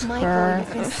lose Michael, her?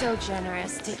 you've been so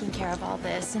generous taking care of all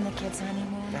this and the kids'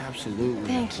 honeymoon. Absolutely.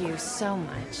 Thank you so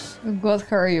much. You got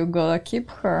her, you gotta keep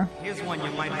her. Here's one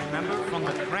you might remember from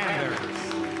the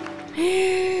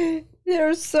Cranberries.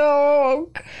 You're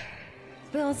so...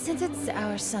 Bill, since it's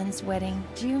our son's wedding,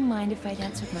 do you mind if I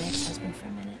dance with my ex-husband for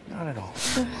a minute? Not at all.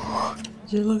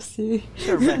 Jealousy.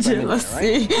 Sure, back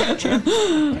Jealousy.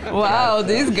 Wow,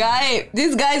 this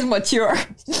guy's mature.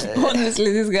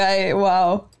 Honestly, this guy,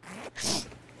 wow.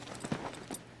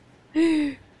 Are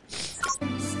you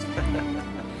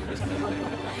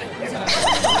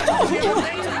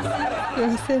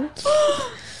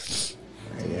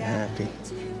happy?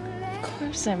 Of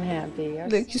course I'm happy.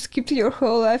 Like you skipped your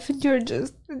whole life and you're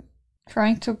just...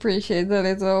 Trying to appreciate the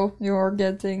little you're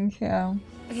getting. Yeah.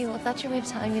 Okay, well, if that's your way of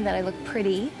telling me that I look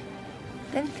pretty,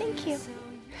 then thank you.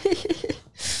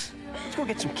 Let's go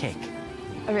get some cake.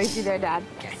 I'll raise you there, Dad.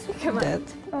 Come on. Dad.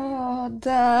 Oh,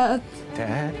 Dad.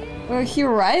 Dad? Well, he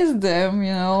raised them,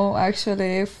 you know,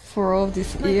 actually, for all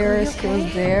these years he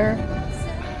was there.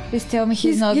 Please tell me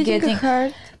he's not getting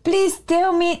hurt. Please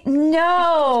tell me,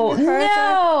 no,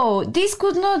 no, this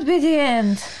could not be the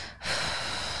end.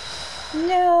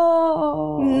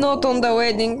 No. Not on the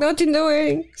wedding, not in the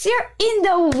wedding. They're in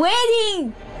the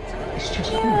wedding.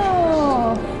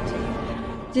 No.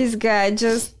 This guy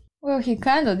just... Well, he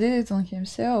kind of did it on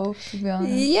himself, to be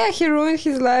honest. Yeah, he ruined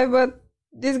his life, but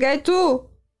this guy too.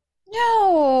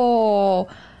 No.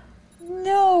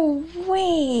 No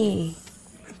way.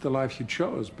 It's the life you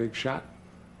chose, big shot.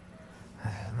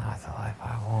 Not the life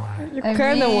I want. You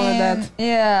kind of wanted that.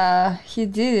 Yeah, he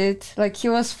did it. Like, he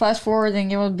was fast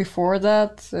forwarding even before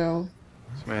that, so...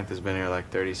 Samantha's been here like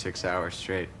 36 hours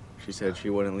straight. She said she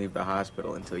wouldn't leave the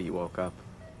hospital until you woke up.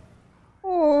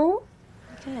 Oh.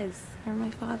 Guys, you're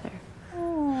my father. I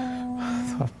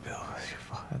thought Bill was your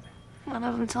father. One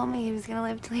of them told me he was gonna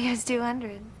live till he was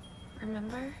 200.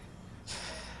 Remember?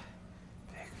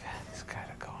 Big Van's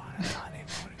gotta go on his honeymoon.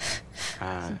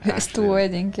 Best Actually,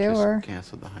 wedding ever. Just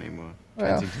canceled the honeymoon.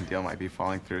 Well. Kensington deal might be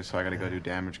falling through, so I gotta go do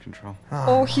damage control.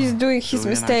 Oh, he's doing his Julie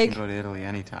mistake. And I can go to Italy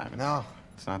anytime. No.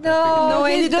 It's not that big. a No, No,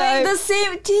 he's doing anytime. the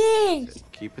same thing. deal.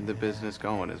 Keeping the business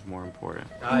going is more important.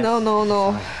 No, no, no.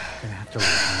 I'm gonna have to leave.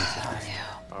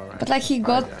 All right. But like he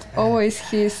got always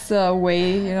his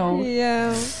way, you know.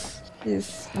 Yeah.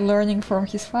 He's learning from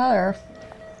his father,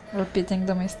 repeating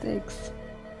the mistakes.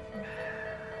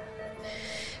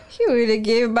 He really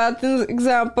gave bad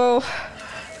example.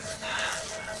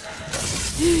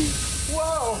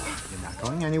 Whoa! You're not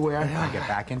going anywhere. Now get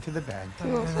back into the bed.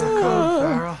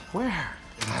 Where?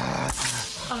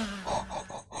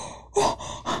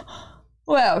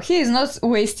 Well, he is not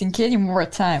wasting any more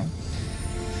time.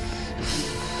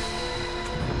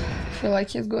 I feel like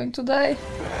he's going to die.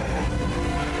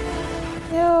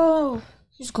 No,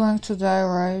 he's going to die,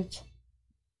 right?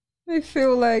 I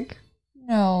feel like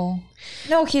No.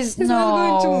 No, he's he's no. not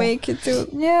going to make it to...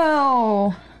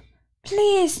 No.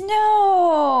 Please,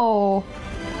 no.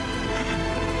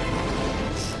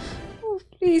 Oh,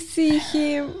 please see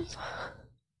him.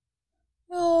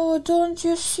 No, don't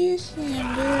you see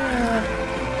him there?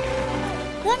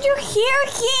 Don't you hear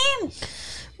him?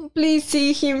 Please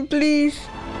see him, please.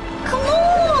 Come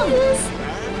on!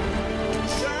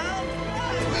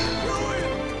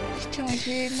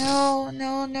 Georgie, no,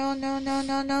 no, no, no, no,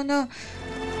 no, no, no.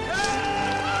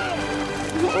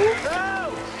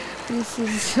 This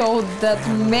is all that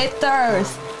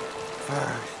matters.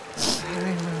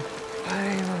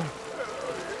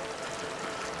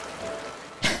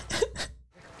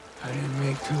 I didn't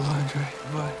make 200,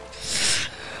 but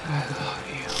I love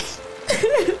you.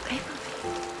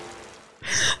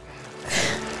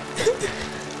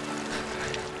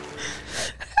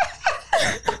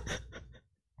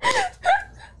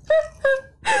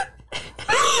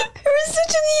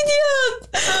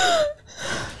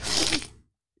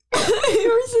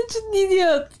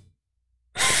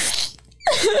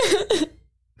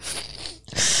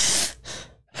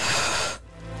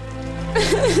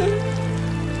 The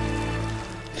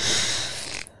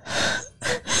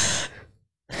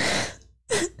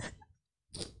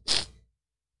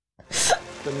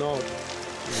note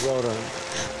you wrote on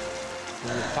in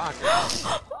your pocket.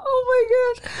 Oh my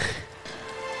god.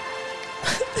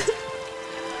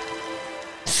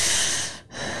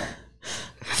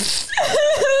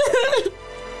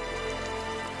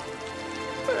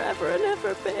 Forever and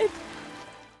ever, babe.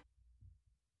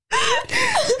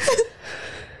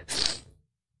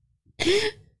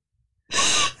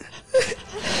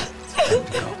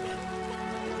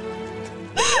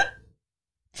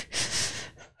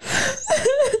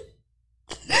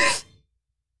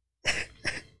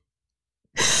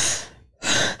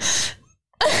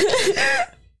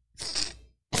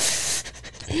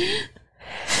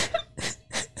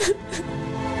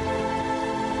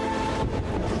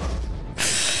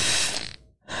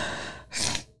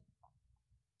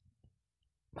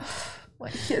 My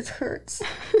head hurts.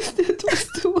 That was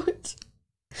too much.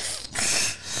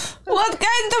 What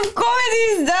kind of comedy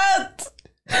is that?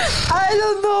 I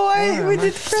don't know why we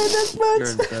did cry that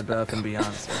You're much. Bed Bath and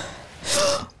Beyond,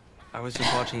 sir. I was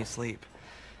just watching you sleep.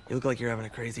 You look like you're having a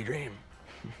crazy dream.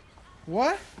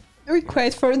 What? We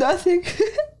cried for nothing.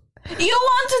 You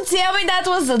want to tell me that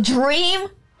was a dream?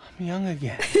 I'm young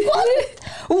again. What?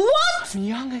 What? I'm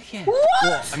young again. What?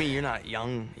 Well, I mean, you're not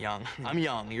young. I'm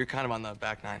young. You're kind of on the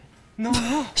back nine. No.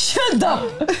 Shut up.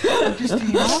 I'm just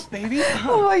teeing off, baby.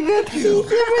 Oh my god,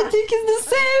 everything is the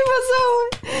same as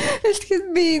always. It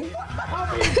can be.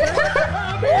 What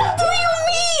do you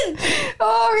mean?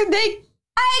 Oh,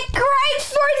 I cried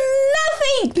for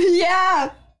nothing. Yeah,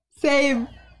 same.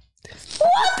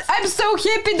 What? I'm so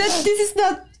happy that this is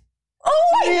not. Oh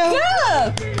my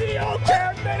god!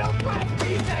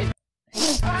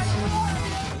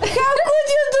 How could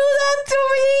you do that to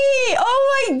me? Oh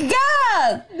my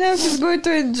god! Now she's going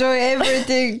to enjoy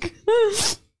everything.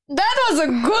 That was a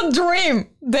good dream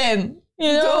then.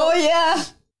 You know? Oh yeah.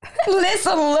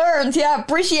 Lesson learned. Yeah,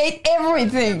 appreciate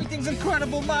everything. Everything's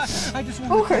incredible, Ma. I just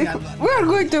want Okay, we're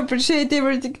going to appreciate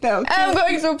everything now. I'm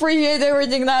going to appreciate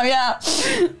everything now, yeah.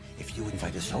 If you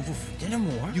invite us over for dinner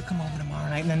more, you come over tomorrow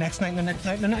night, and the next night, and the next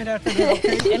night, and the night after that,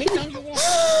 okay? Anytime you want.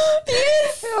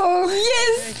 Yes! Oh,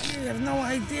 yes! You have no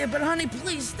idea, but honey,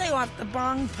 please stay off the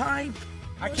bong pipe.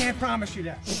 I can't promise you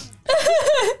that.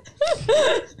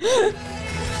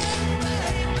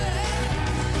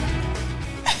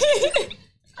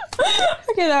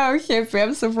 Okay, now I'm happy.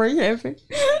 I'm super happy.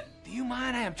 Do you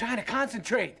mind? I am trying to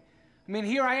concentrate. I mean,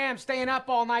 here I am staying up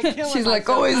all night killing She's like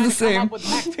myself, always trying the to come same. up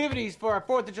with activities for our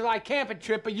 4th of July camping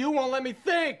trip, but you won't let me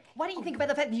think. Why don't you think about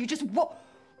the fact that you just What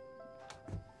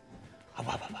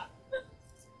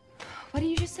did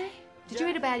you just say? Did you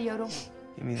read a bad yodel?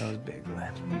 Give me those big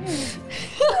lips.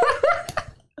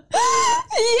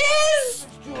 Yes!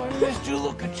 I missed you.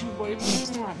 Look at you, baby.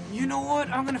 You know what?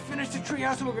 I'm gonna finish the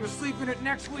treehouse and we're gonna sleep in it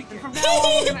next week. And from now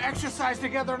on, we're gonna exercise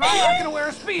together and I'm not gonna wear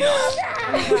a Speedo. All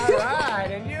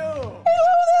right, and you.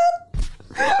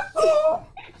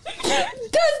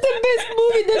 That's the best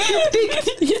movie that you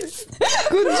picked. Yes.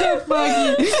 Good job,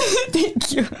 Maggie.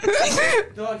 Thank you.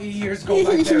 Doggy years go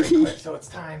by very quick, so it's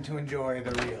time to enjoy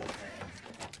the real thing.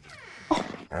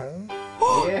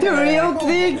 The real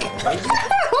thing. The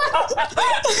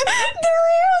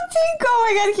real thing. Oh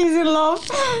my god, he's in love.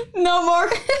 No more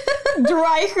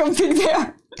dry humping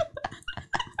there.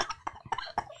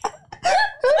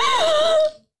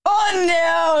 Oh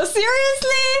no!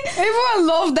 Seriously? Everyone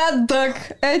loved that duck.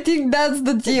 I think that's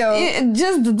the deal.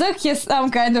 Just the duck has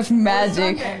some kind of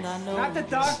magic. Not the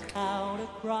duck.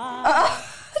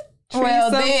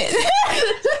 Well, they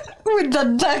with the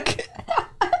duck.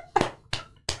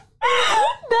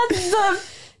 That's the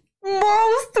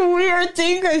most weird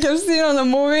thing I have seen on a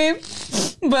movie.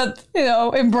 But, you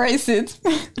know, embrace it.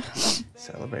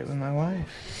 Celebrate with my wife.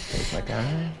 Take my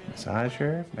time, massage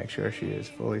her, make sure she is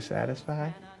fully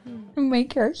satisfied.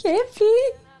 Make her happy.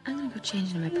 I'm gonna go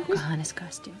change into my Pocahontas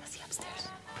costume. See you upstairs.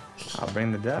 I'll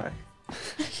bring the duck.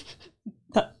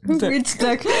 Which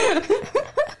duck?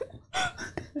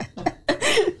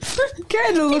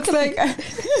 Kind of looks like.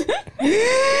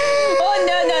 Oh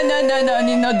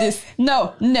no, not this.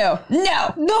 No.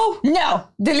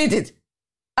 Delete it.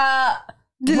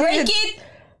 Break it.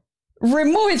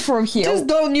 Remove it from here. Just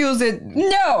don't use it.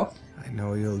 No. I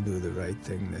know you'll do the right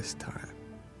thing this time.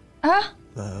 Huh?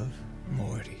 Love,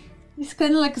 Morty. It's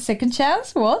kind of like a second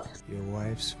chance. What? Your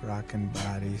wife's rocking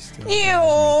body still.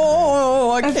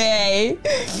 Ew. Okay.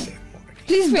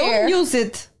 Please Fair. don't use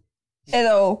it at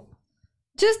all.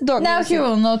 Just don't. Now use he it.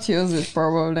 will not use it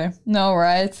probably. No,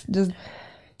 right? Just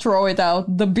throw it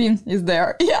out. The bin is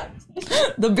there. Yeah.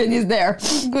 The bin is there.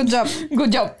 Good job.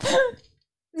 Good job.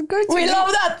 Good We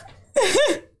love that.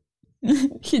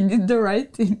 He did the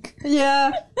right thing.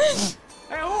 Yeah.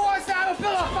 Hey, who wants to have a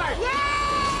pillow fight?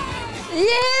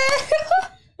 Yeah.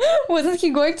 Wasn't he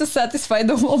going to satisfy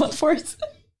the woman first?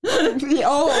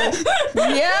 Oh.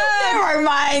 Yeah. Never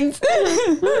mind.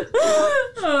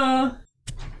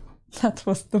 That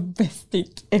was the best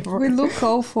thing ever. We look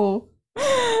awful.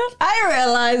 I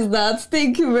realized that.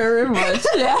 Thank you very much.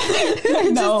 Yeah.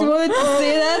 I just wanted to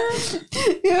say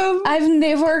that. Yeah. I've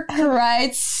never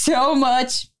cried so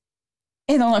much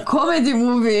in on a comedy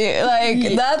movie.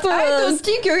 Like that was. I don't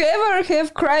think you ever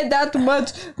have cried that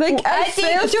much. Like I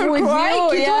felt your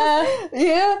crying.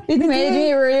 Yeah. It made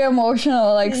me really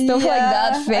emotional. Like stuff like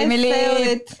that, family, I felt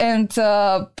it. and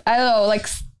I don't know, like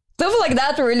stuff like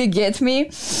that really gets me.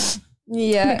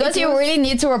 Yeah, because you really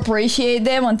need to appreciate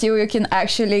them until you can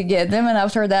actually get them, and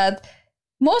after that,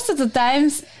 most of the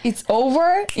times it's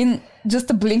over in just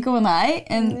a blink of an eye,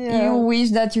 and you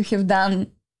wish that you have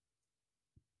done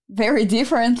very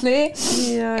differently.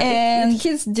 Yeah, and it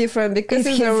hits different because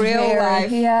it's a real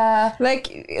life. Yeah, like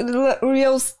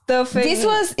real stuff. This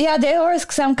was there was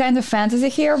some kind of fantasy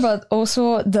here, but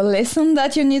also the lesson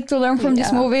that you need to learn from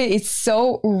this movie is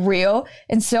so real,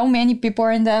 and so many people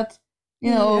are in that.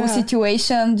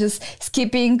 Situation, just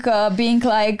skipping, being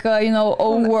like,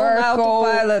 overwork.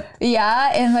 Autopilot.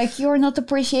 And like you're not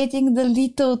appreciating the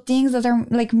little things that are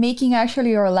like making actually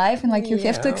your life, and like you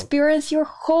have to experience your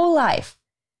whole life.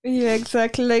 Yeah,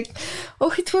 exactly. Like,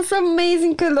 it was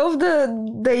amazing. I love the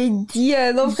idea. I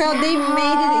love how they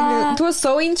made it. It was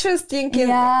so interesting,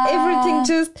 and everything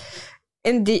just.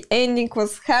 And the ending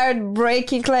was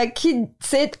heartbreaking. Like he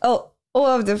said,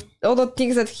 all the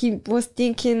things that he was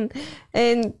thinking,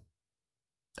 and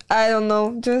I don't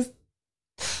know, just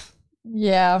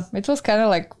it was kind of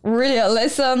like really a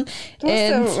lesson.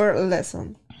 It was a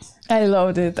lesson. I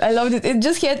loved it. It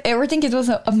just had everything. It was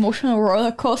an emotional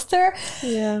roller coaster.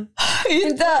 Yeah,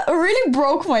 it really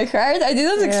broke my heart. I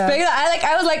didn't expect that.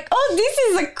 I was like, oh, this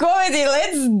is a comedy.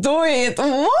 Let's do it.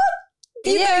 What?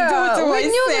 Did I do to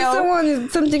myself? Knew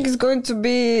that something is going to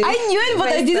be. I knew it, but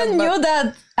I didn't know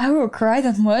that I will cry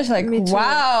that much. Like,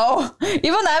 wow!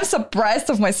 Even I'm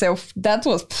surprised of myself. That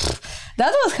was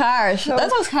harsh.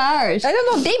 That was harsh. I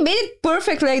don't know. They made it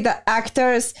perfect. Like the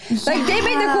actors, like they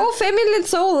made the whole family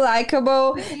so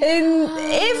likable and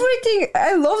everything.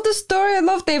 I love the story. I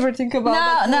loved everything about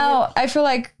that movie. Now I feel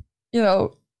like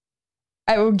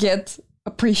I will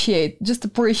appreciate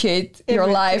your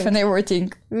life and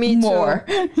everything more.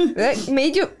 It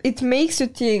makes you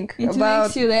think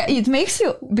about it makes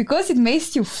you because it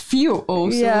makes you feel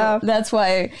also. Yeah, that's why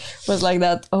it was like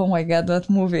that. Oh my god,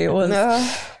 that movie was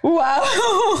wow.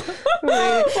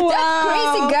 That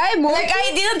crazy guy Morty. Like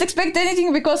I didn't expect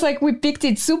anything because like we picked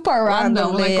it super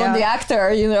random like on the actor,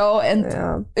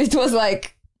 and it was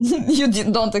like you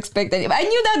don't expect anything. I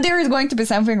knew that there is going to be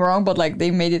something wrong, but like they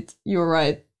made it, you're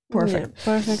right, perfect. Yeah,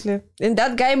 perfectly. And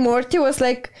that guy Morty was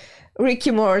like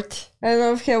Ricky Morty. I don't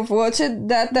know if you have watched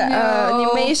that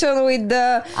animation with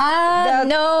the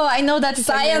no, I know that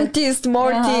scientist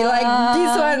Morty, like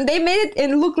this one. They made it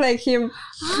and look like him.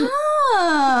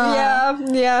 Yeah.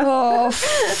 Yeah.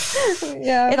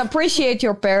 And appreciate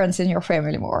your parents and your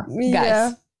family more,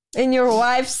 guys. And your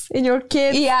wives and your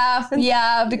kids.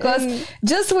 Yeah, because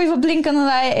just with a blink of an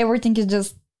eye, everything is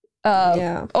just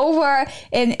over.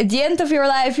 And at the end of your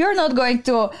life, you're not going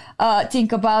to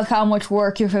think about how much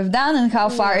work you have done and how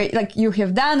far like you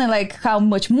have done and like how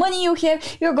much money you have.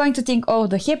 You're going to think,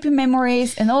 the happy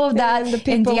memories and all of that.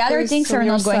 And the other things are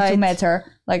not going to matter.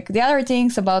 Like the other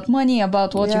things about money,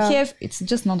 about what you have, it's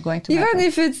just not going to matter. Even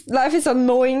if life is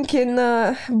annoying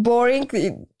and boring,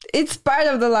 it's part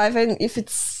of the life. And if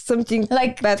it's something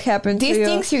like bad happens, these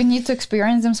things you need to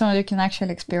experience them so you can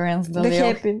actually experience the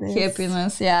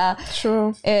happiness. Yeah,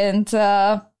 true. And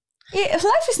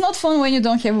life is not fun when you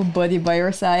don't have a buddy by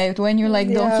your side. When you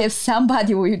don't have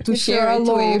somebody to share it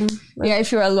with. Yeah,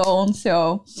 if you're alone.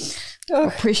 So.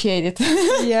 Appreciate it.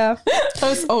 Yeah, that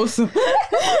was awesome.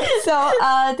 So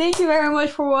thank you very much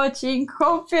for watching.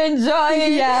 Hope you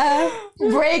enjoy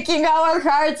breaking our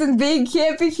hearts and being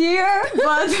happy here.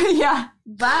 But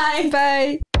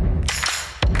bye.